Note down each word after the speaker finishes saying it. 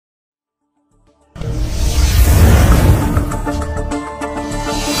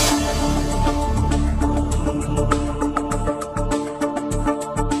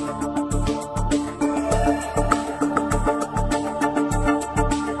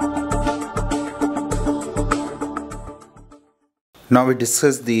Now we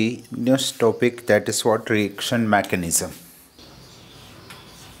discuss the next topic, that is what reaction mechanism.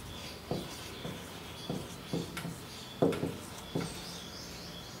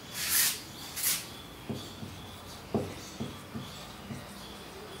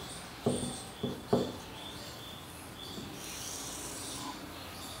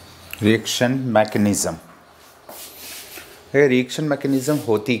 Reaction mechanism. Reaction mechanism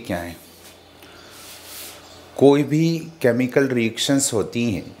होती क्या है? कोई भी केमिकल रिएक्शंस होती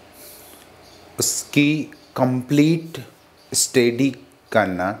हैं, उसकी कंप्लीट स्टडी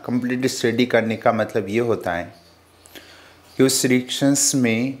करने का मतलब ये होता है कि उस रिएक्शंस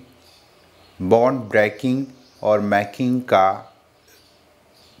में बॉन्ड ब्रेकिंग और मेकिंग का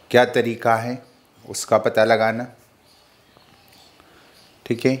क्या तरीका है उसका पता लगाना।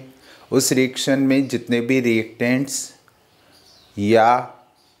 ठीक है, उस रिएक्शन में जितने भी रिएक्टेंट्स या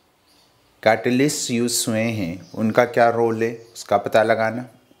कैटलिस्ट यूज़ हुए हैं उनका क्या रोल है उसका पता लगाना।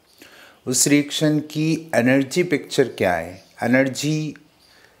 उस रिएक्शन की एनर्जी पिक्चर क्या है, एनर्जी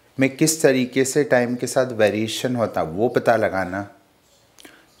में किस तरीके से टाइम के साथ वेरिएशन होता वो पता लगाना।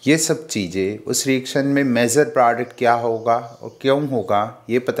 ये सब चीज़ें, उस रिएक्शन में मेजर प्रोडक्ट क्या होगा और क्यों होगा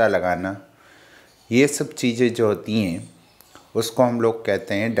ये पता लगाना। ये सब चीज़ें जो होती हैं उसको हम लोग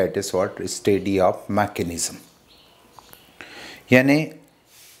कहते हैं that is what study of mechanism. यानी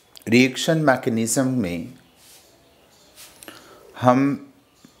रिएक्शन मैकेनिज़्म में हम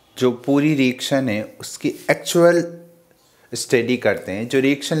जो पूरी रिएक्शन है उसकी एक्चुअल स्टडी करते हैं। जो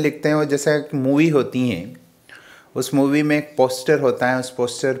रिएक्शन लिखते हैं वो जैसे एक मूवी होती है, उस मूवी में एक पोस्टर होता है, उस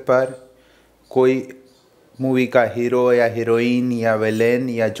पोस्टर पर कोई मूवी का हीरो या हीरोइन या विलेन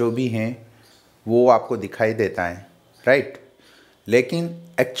या जो भी हैं वो आपको दिखाई देता है, राइट। लेकिन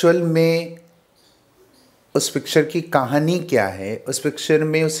एक्चुअल में उस पिक्चर की कहानी क्या है, उस पिक्चर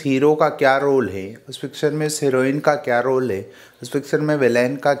में उस हीरो का क्या रोल है, उस पिक्चर में उस हीरोइन का क्या रोल है, उस पिक्चर में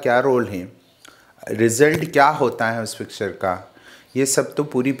विलेन का क्या रोल है, रिज़ल्ट क्या होता है उस पिक्चर का, ये सब तो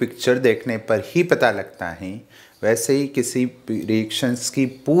पूरी पिक्चर देखने पर ही पता लगता है। वैसे ही किसी रिएक्शंस की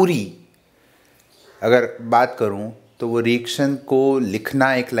पूरी अगर बात करूं तो वो रिएक्शन को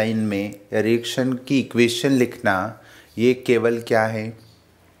लिखना एक लाइन में या रिएक्शन की इक्वेशन लिखना, ये केवल क्या है,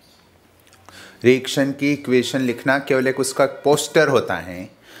 रिएक्शन की इक्वेशन लिखना केवल एक उसका पोस्टर होता है।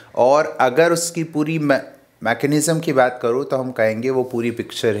 और अगर उसकी पूरी मैकेनिज़्म की बात करूँ तो हम कहेंगे वो पूरी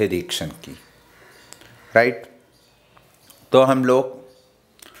पिक्चर है रिएक्शन की, राइट। तो हम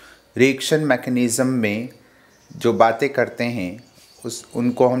लोग रिएक्शन मैकेनिज़्म में जो बातें करते हैं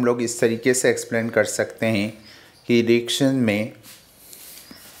उनको हम लोग इस तरीके से एक्सप्लेन कर सकते हैं कि रिएक्शन में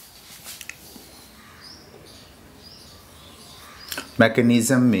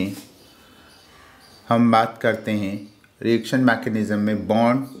मैकेनिज़्म में हम बात करते हैं, रिएक्शन मैकेनिज़्म में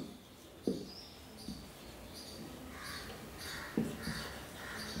bond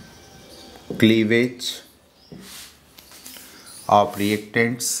cleavage of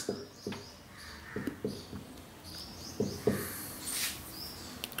reactants,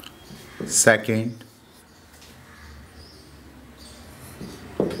 second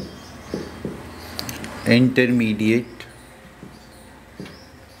intermediate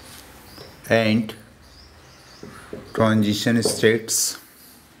and transition states,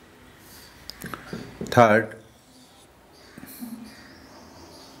 third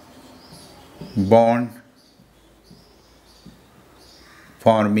bond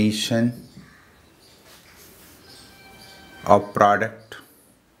formation of product,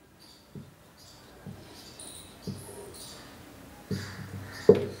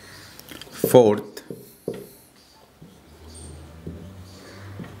 fourth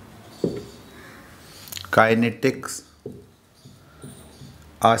kinetics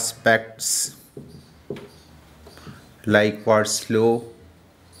aspects like for slow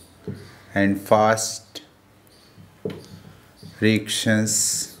and fast reactions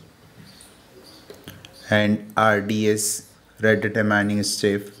and RDS rate determining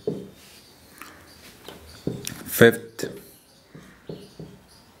step. Fifth,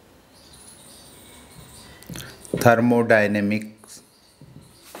 thermodynamics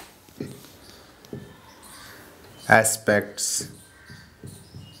aspects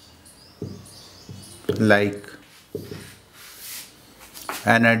like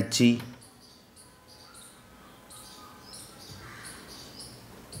energy,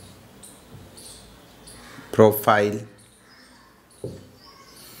 profile,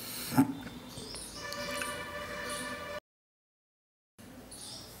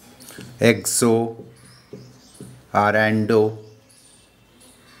 exo or endo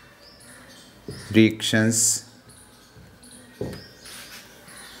reactions,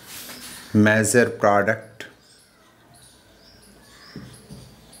 measure product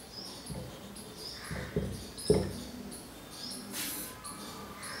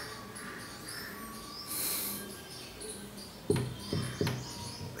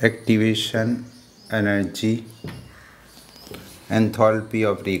activation, energy, enthalpy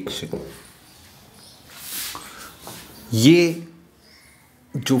of reaction. ये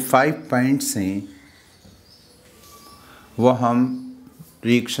जो 5 points हैं वो हम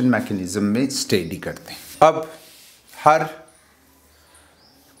reaction mechanism में study करते हैं। अब हर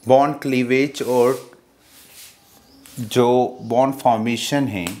bond cleavage और जो बॉन्ड फॉर्मेशन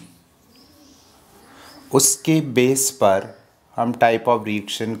है उसके बेस पर हम टाइप ऑफ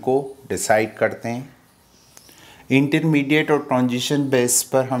रिएक्शन को डिसाइड करते हैं। इंटरमीडिएट और ट्रांजिशन बेस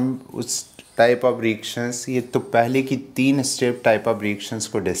पर हम उस टाइप ऑफ रिएक्शंस, ये तो पहले की 3 स्टेप टाइप ऑफ रिएक्शंस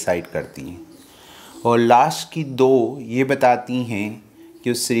को डिसाइड करती हैं और लास्ट की 2 ये बताती हैं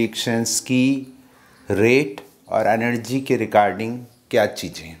कि उस रिएक्शंस की रेट और एनर्जी के रिगार्डिंग क्या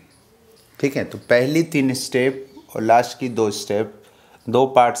चीज़ें हैं। ठीक है, तो पहली 3 स्टेप और लास्ट की 2 स्टेप, 2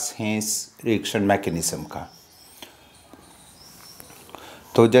 पार्ट्स हैं इस रिएक्शन मैकेनिज्म का।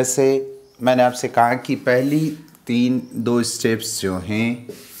 तो जैसे मैंने आपसे कहा कि पहली 2 स्टेप्स जो हैं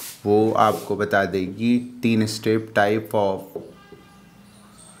वो आपको बता देगी 3 step type of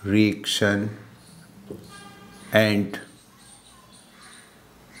reaction and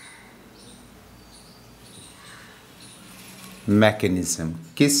mechanism,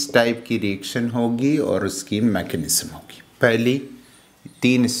 किस टाइप की रिएक्शन होगी और उसकी मैकेनिज्म होगी। पहली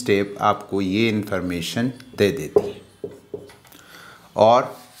 3 स्टेप आपको ये इन्फॉर्मेशन दे देती है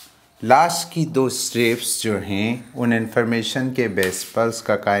और लास्ट की 2 स्टेप्स जो हैं उन इन्फॉर्मेशन के बेस पर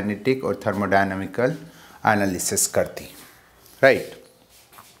उसका काइनेटिक और थर्मोडायनामिकल एनालिसिस करती। राइट,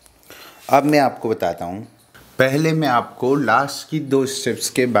 अब मैं आपको बताता हूँ। पहले मैं आपको लास्ट की 2 स्टेप्स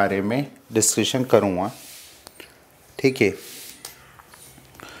के बारे में डिस्कशन करूँगा। ठीक है,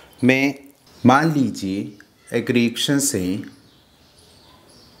 मैं मान लीजिए एक रिएक्शन से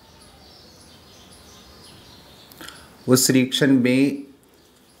उस रिएक्शन में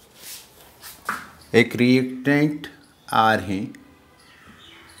एक रिएक्टेंट आर है,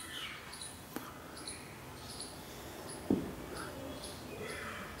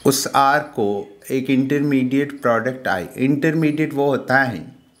 उस आर को एक इंटरमीडिएट प्रोडक्ट आई। इंटरमीडिएट वो होता है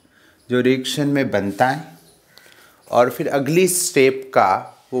जो रिएक्शन में बनता है और फिर अगली स्टेप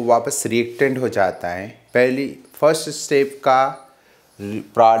का वो वापस रिएक्टेंट हो जाता है। फर्स्ट स्टेप का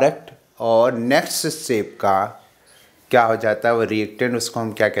प्रोडक्ट और नेक्स्ट स्टेप का क्या हो जाता है, वो रिएक्टेंट, उसको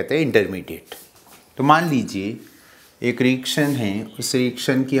हम क्या कहते हैं, इंटरमीडिएट। तो मान लीजिए एक रिएक्शन है, उस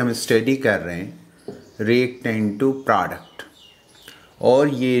रिएक्शन की हम स्टडी कर रहे हैं, रिएक्टेंट टू प्रोडक्ट,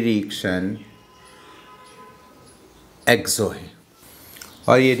 और ये रिएक्शन एक्सो है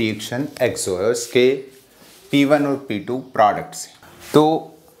और ये रिएक्शन एक्सो है, उसके P1 और P2 प्रोडक्ट्स हैं। तो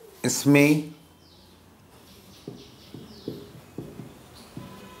इसमें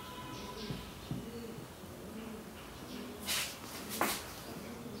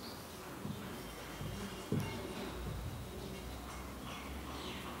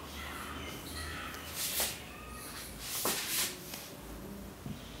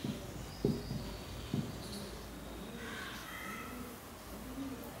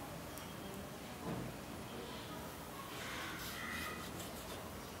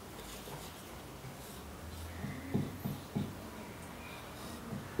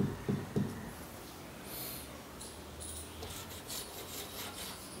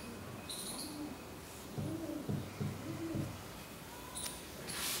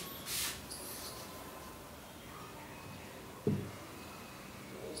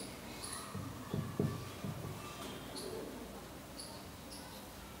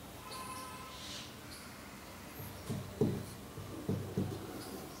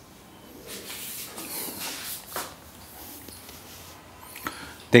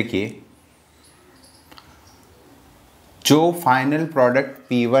देखिए, जो final product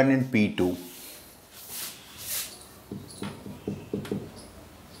P1 and P2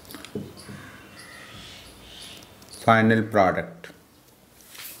 final product,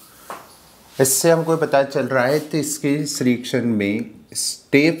 इससे हमको पता चल रहा है तो इसके इस रिएक्शन में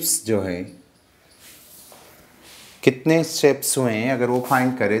स्टेप्स जो हैं, कितने स्टेप्स हुए हैं अगर वो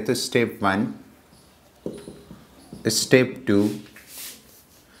फाइंड करें तो स्टेप 1, स्टेप 2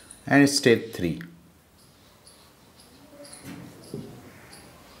 एंड स्टेप 3।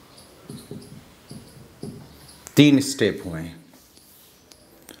 तीन स्टेप हुए हैं।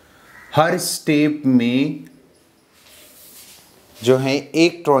 हर स्टेप में जो है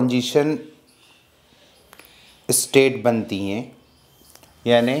एक ट्रांजिशन स्टेट बनती हैं,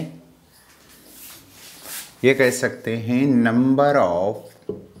 यानी ये कह सकते हैं number of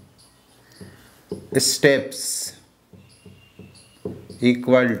steps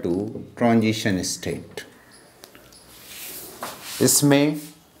equal to transition state. इसमें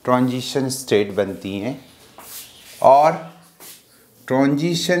ट्रांजिशन स्टेट बनती हैं और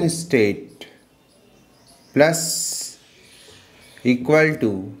transition state plus equal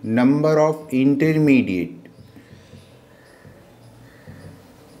to number of intermediate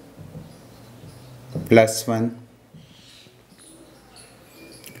 +1।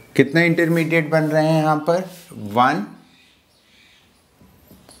 कितने इंटरमीडिएट बन रहे हैं यहाँ पर? 1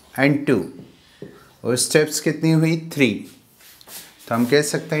 और 2 और स्टेप्स कितनी हुई? 3। तो हम कह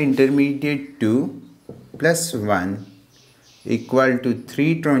सकते हैं intermediate 2 + 1 equal to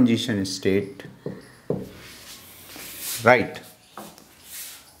 3 transition state, right.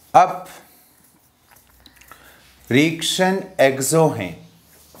 अब रिएक्शन एक्सो हैं,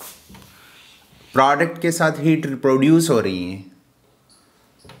 प्रोडक्ट के साथ हीट प्रोड्यूस हो रही है।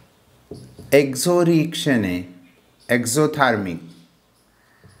 एक्सो रिएक्शन है, exothermic.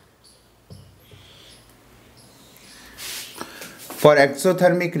 For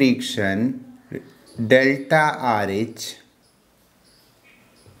exothermic reaction delta RH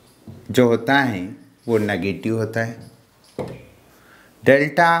जो होता है वो नेगेटिव होता है।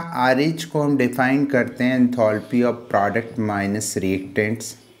 डेल्टा RH को हम डिफाइन करते हैं enthalpy of product minus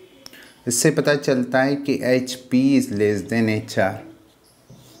reactants. इससे पता चलता है कि HP is less than HR,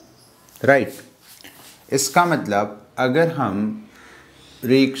 right. इसका मतलब अगर हम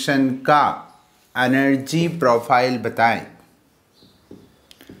रिएक्शन का एनर्जी प्रोफाइल बताएं,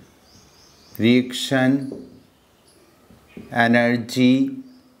 रिएक्शन एनर्जी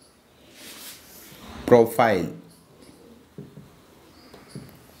प्रोफाइल,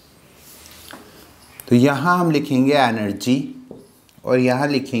 तो यहाँ हम लिखेंगे एनर्जी और यहाँ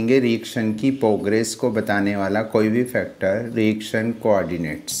लिखेंगे रिएक्शन की प्रोग्रेस को बताने वाला कोई भी फैक्टर, रिएक्शन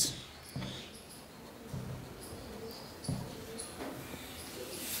कोऑर्डिनेट्स।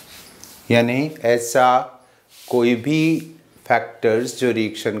 यानी ऐसा कोई भी फैक्टर्स जो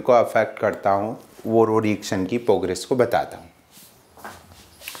रिएक्शन को अफेक्ट करता हूँ वो रिएक्शन की प्रोग्रेस को बताता हूँ।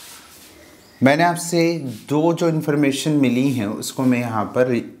 मैंने आपसे दो जो इन्फॉर्मेशन मिली हैं उसको मैं यहाँ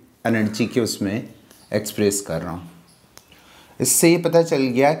पर एनर्जी के उसमें एक्सप्रेस कर रहा हूँ। इससे ये पता चल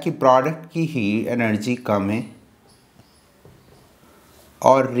गया कि प्रोडक्ट की ही एनर्जी कम है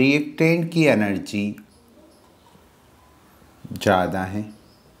और रिएक्टेंट की एनर्जी ज़्यादा है,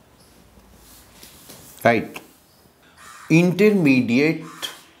 राइट। इंटरमीडिएट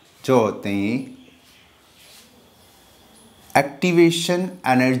जो होते हैं, एक्टिवेशन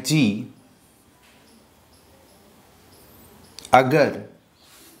एनर्जी अगर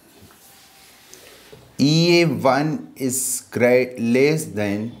EA1 is less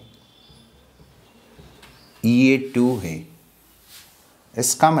than EA2 है।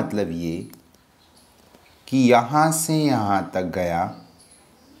 इसका मतलब ये कि यहाँ से यहाँ तक गया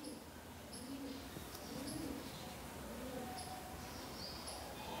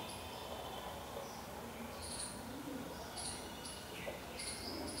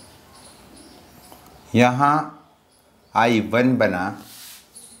यहाँ I1 बना,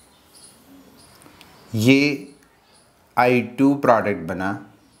 ये I2 प्रोडक्ट बना,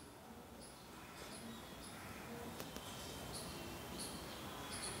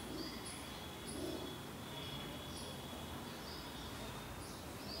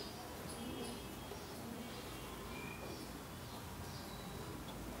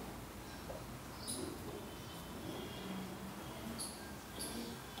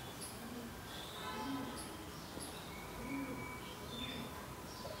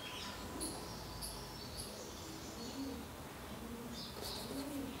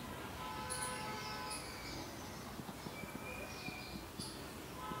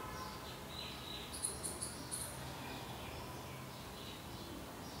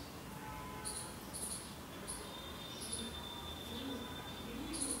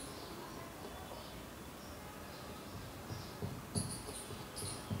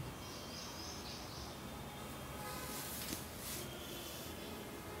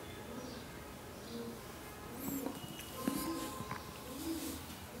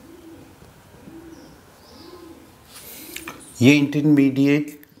 ये इंटरमीडिएट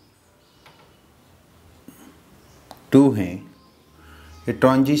 2 हैं, ये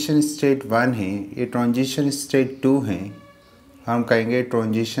ट्रांजिशन स्टेट 1 है, ये ट्रांजिशन स्टेट 2 है, हम कहेंगे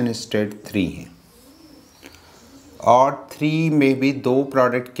ट्रांजिशन स्टेट 3 है। और 3 में भी दो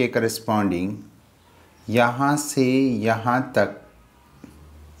प्रोडक्ट के करस्पॉन्डिंग यहाँ से यहाँ तक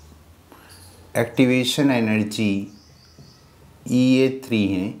एक्टिवेशन एनर्जी EA3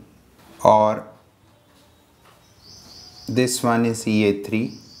 है और this one is EA3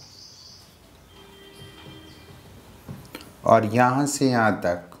 और यहाँ से यहाँ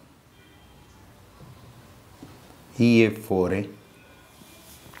तक EA4 है।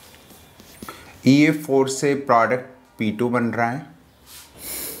 EA4 से प्रोडक्ट P2 बन रहा है,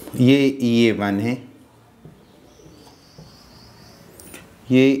 ये EA1 है,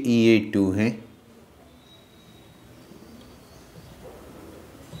 ये EA2 है,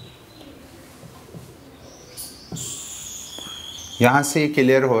 यहाँ से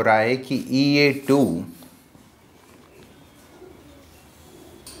क्लियर हो रहा है कि EA2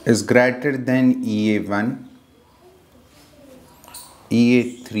 is greater than EA1,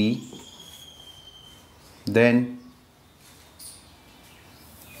 EA3, then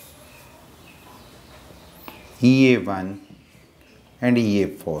EA1 and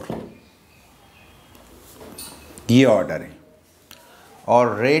EA4, ये ऑर्डर है।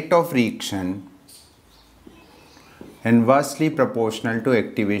 और rate of reaction inversely proportional to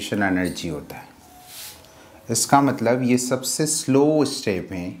activation energy होता है। इसका मतलब ये सबसे स्लो स्टेप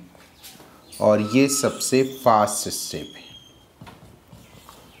है और ये सबसे फास्ट स्टेप है।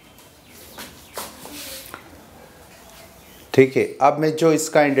 ठीक है, अब मैं जो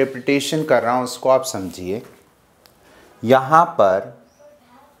इसका इंटरप्रिटेशन कर रहा हूँ उसको आप समझिए। यहाँ पर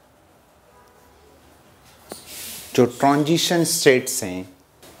जो ट्रांजिशन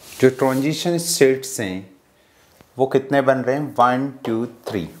स्टेट्स हैं वो कितने बन रहे हैं, 1 2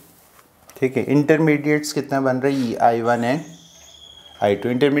 3। ठीक है, इंटरमीडिएट्स कितने बन रहे हैं, I1 एंड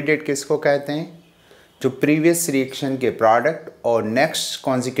I2। इंटरमीडिएट किसको कहते हैं, जो प्रीवियस रिएक्शन के प्रोडक्ट और नेक्स्ट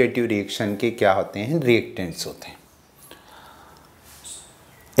कॉन्जिक्यूटिव रिएक्शन के क्या होते हैं, रिएक्टेंट्स होते हैं।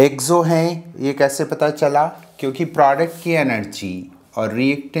 एक्सो हैं, ये कैसे पता चला, क्योंकि प्रोडक्ट की एनर्जी और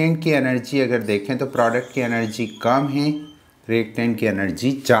रिएक्टेंट की एनर्जी अगर देखें तो प्रोडक्ट की एनर्जी कम है, रिएक्टेंट की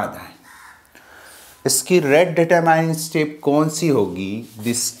एनर्जी ज़्यादा है। इसकी रेट डिटरमाइनिंग स्टेप कौन सी होगी,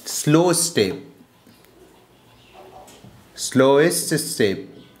 this slowest step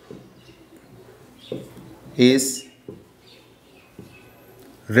is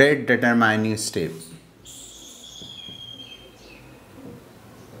rate determining step.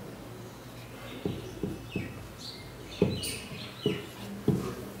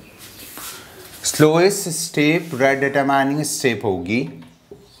 Slowest step rate determining step होगी।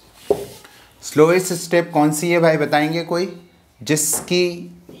 स्लोएस्ट स्टेप कौन सी है भाई, बताएंगे कोई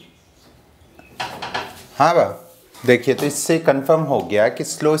जिसकी, हाँ बा देखिए, तो इससे कंफर्म हो गया कि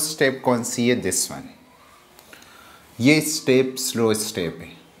स्लो स्टेप कौन सी है, दिस वन, ये स्टेप स्लो स्टेप है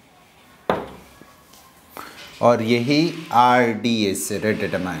और यही RDS से रेट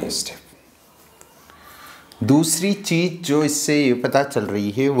डिटरमाइनिंग स्टेप। दूसरी चीज जो इससे ये पता चल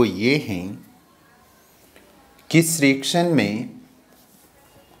रही है वो ये है कि इस रिएक्शन में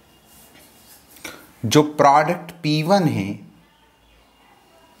जो प्रोडक्ट P1 है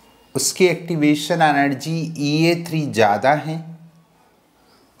उसकी एक्टिवेशन एनर्जी EA3 ज़्यादा है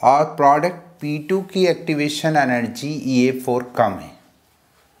और प्रोडक्ट P2 की एक्टिवेशन एनर्जी EA4 कम है।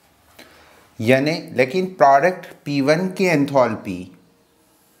 यानी लेकिन प्रोडक्ट P1 की enthalpy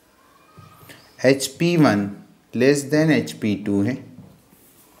HP1 less than HP2 है।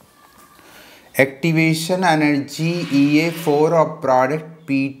 Activation energy EA4 of product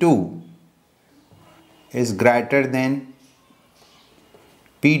P2 is greater than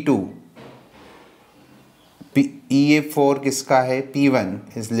P2। EA4 किसका है, P1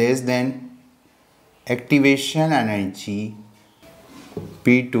 is less than activation energy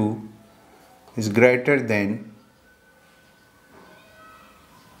P2 is greater than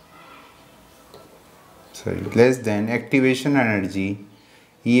less than activation energy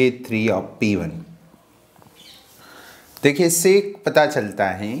EA3 of P1। देखिए, इससे पता चलता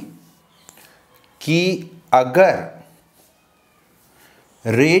है कि अगर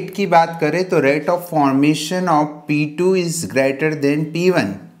रेट की बात करें तो rate of formation of P2 is greater than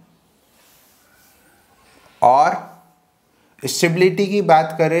P1 और स्टेबिलिटी की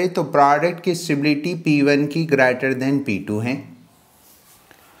बात करें तो प्रोडक्ट की स्टेबिलिटी P1 की ग्रेटर देन P2 है।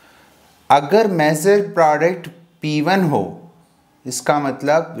 अगर मेजर प्रोडक्ट P1 हो इसका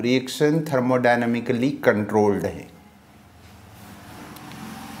मतलब रिएक्शन थर्मोडायनामिकली कंट्रोल्ड है।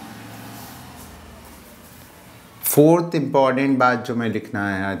 फोर्थ इंपॉर्टेंट बात जो मैं लिखना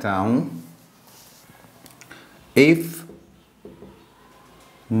चाहता हूं, if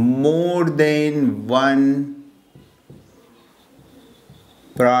more than one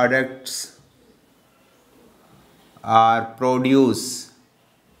products are produce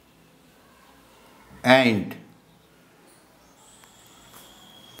and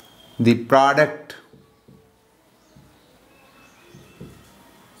the product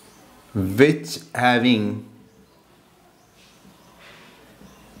which having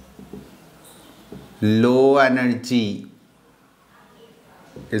low energy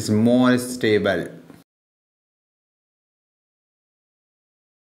is more stable।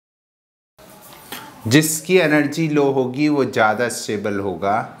 जिसकी एनर्जी लो होगी वो ज़्यादा स्टेबल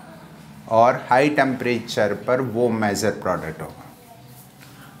होगा और हाई टेम्परेचर पर वो मेजर प्रोडक्ट होगा,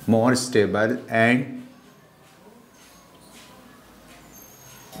 more stable and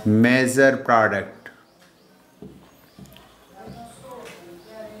major product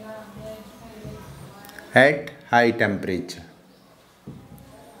at high temperature,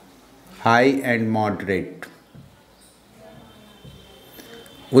 high and moderate,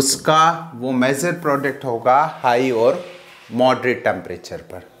 उसका वो मेजर प्रोडक्ट होगा हाई और मॉडरेट टेम्परेचर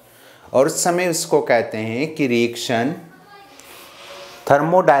पर। और उस समय उसको कहते हैं कि रिएक्शन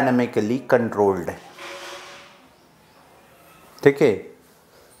थर्मोडायनेमिकली कंट्रोल्ड है। ठीक है।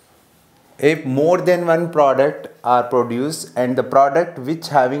 If more than one product are produced and the product which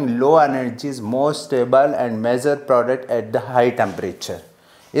having low energy is more stable and measure product at the high temperature,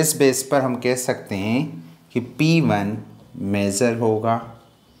 इस बेस पर हम कह सकते हैं कि P1 मेजर होगा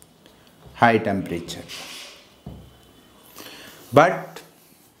हाई टेम्परेचर। बट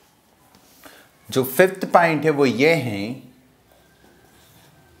जो फिफ्थ पॉइंट है वो ये है,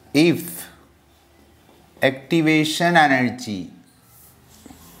 if activation energy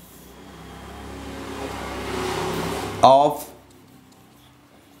of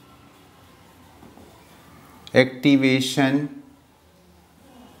activation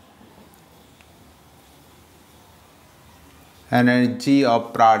energy of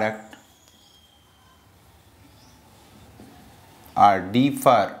product are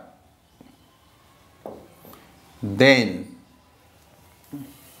differ, then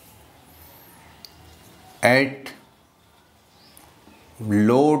at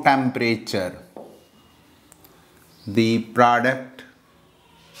low temperature the product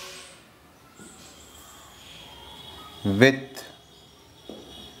with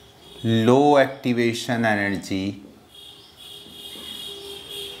low activation energy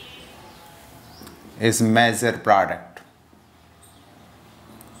is measure product.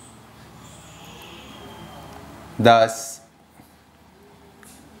 Thus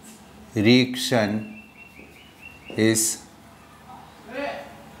reaction is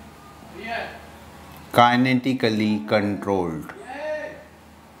kinetically controlled.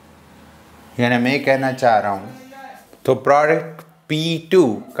 यानी मैं कहना चाह रहा हूँ तो प्रोडक्ट P2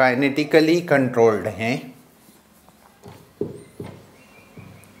 काइनेटिकली कंट्रोल्ड हैं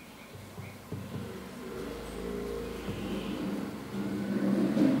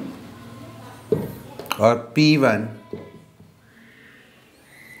और P1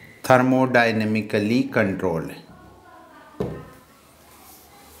 thermodynamically controlled है।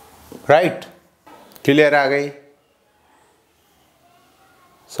 राइट? क्लियर आ गई?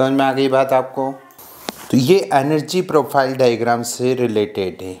 समझ में आ गई बात आपको? तो ये एनर्जी प्रोफाइल डायग्राम से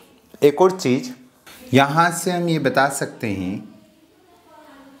रिलेटेड है। एक और चीज़ यहाँ से हम ये बता सकते हैं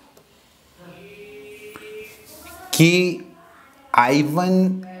कि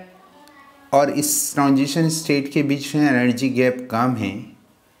I1 और इस ट्रांजिशन स्टेट के बीच में एनर्जी गैप कम है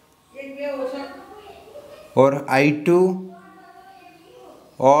और I2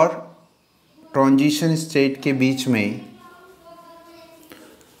 और ट्रांजिशन स्टेट के बीच में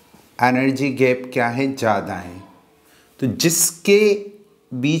एनर्जी गैप क्या है, ज़्यादा है। तो जिसके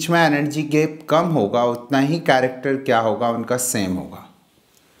बीच में एनर्जी गैप कम होगा उतना ही कैरेक्टर क्या होगा, उनका सेम होगा।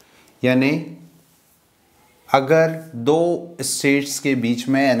 यानी अगर दो स्टेट्स के बीच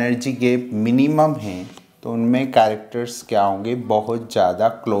में एनर्जी गैप मिनिमम है तो उनमें कैरेक्टर्स क्या होंगे, बहुत ज़्यादा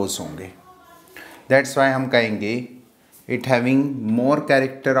क्लोज होंगे। दैट्स वाई हम कहेंगे it having more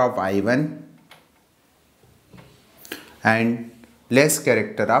character of I1 and less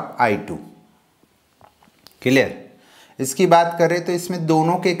character of I2। Clear? इसकी बात करें तो इसमें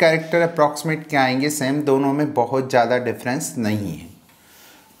दोनों के कैरेक्टर अप्रॉक्सीमेट क्या आएंगे, सेम। दोनों में बहुत ज़्यादा डिफरेंस नहीं है।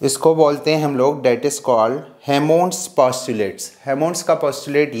 इसको बोलते हैं हम लोग, डेट इज कॉल्ड हेमोन्स पॉस्टुलेट्स। हेमोन्स का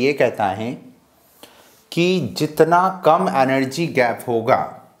पॉस्टुलेट ये कहता है कि जितना कम एनर्जी गैप होगा,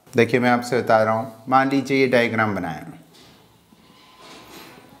 देखिए मैं आपसे बता रहा हूँ, मान लीजिए ये डायग्राम बनाया,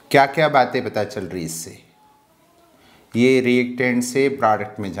 क्या क्या बातें पता चल रही इससे। ये रिएक्टेंट से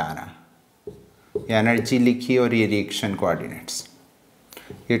प्रोडक्ट में जा रहा, ये एनर्जी लिखी और ये रिएक्शन कोऑर्डिनेट्स,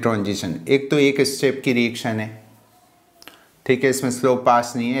 ये ट्रांजिशन। एक तो एक स्टेप की रिएक्शन है, ठीक है, इसमें स्लो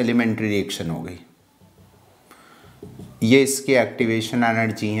पास नहीं है, एलिमेंट्री रिएक्शन हो गई। ये इसकी एक्टिवेशन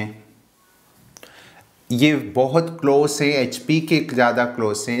एनर्जी है। ये बहुत क्लोज है, HP के ज़्यादा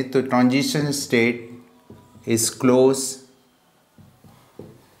क्लोज है, तो transition state is close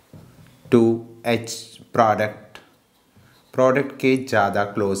to H product के ज़्यादा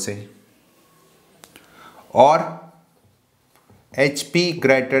क्लोज है। और HP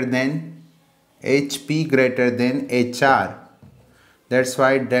greater than HR that's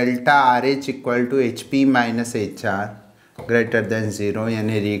why delta R H equal to H P minus H R greater than zero,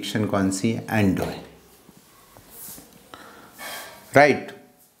 यानी रिएक्शन कौन सी एंडो है। राइट,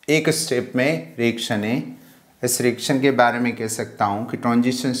 एक स्टेप में reaction है। इस रिएक्शन के बारे में कह सकता हूँ कि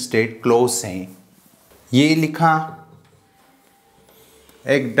ट्रांजिशन स्टेट क्लोज है। ये लिखा,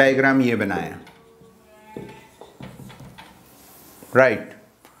 एक डायग्राम ये बनाया। राइट,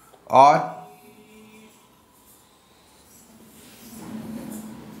 और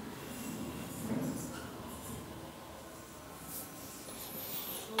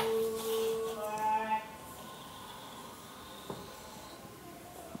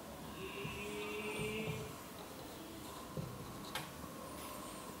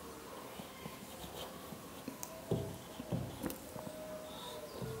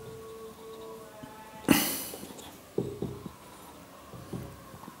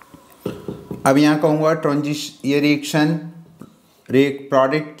अब यहाँ कहूँगा ट्रांजिशन, ये रिएक्शन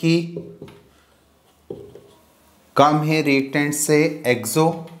प्रोडक्ट की कम है रिएक्टेंट से एक्सो,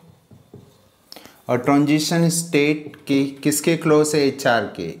 और ट्रांजिशन स्टेट के किसके क्लोज है, एच आर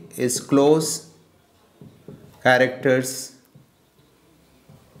के। Is close characters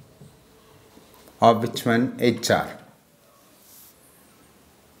of which one, H R.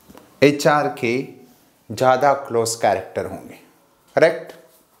 H R के ज़्यादा क्लोज कैरेक्टर होंगे, करेक्ट।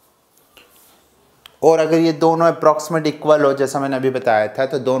 और अगर ये दोनों अप्रॉक्सीमेट इक्वल हो, जैसा मैंने अभी बताया था,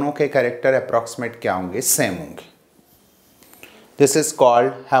 तो दोनों के कैरेक्टर अप्रॉक्सीमेट क्या होंगे, सेम होंगे। दिस इज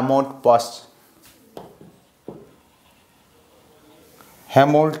कॉल्ड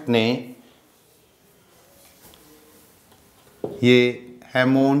हेमोल्ट ने ये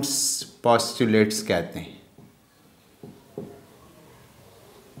हेमोल्ट्स पोस्टुलेट्स कहते हैं।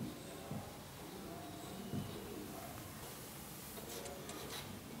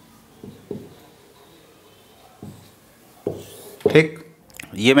 ठीक,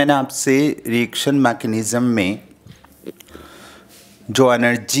 ये मैंने आपसे रिएक्शन मैकेनिज्म में जो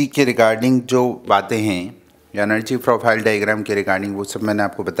एनर्जी के रिगार्डिंग जो बातें हैं, या एनर्जी प्रोफाइल डायग्राम के रिगार्डिंग, वो सब मैंने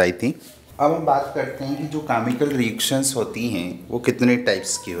आपको बताई थी। अब हम बात करते हैं कि जो केमिकल रिएक्शंस होती हैं वो कितने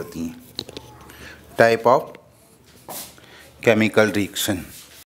टाइप्स की होती हैं। Type of chemical reaction.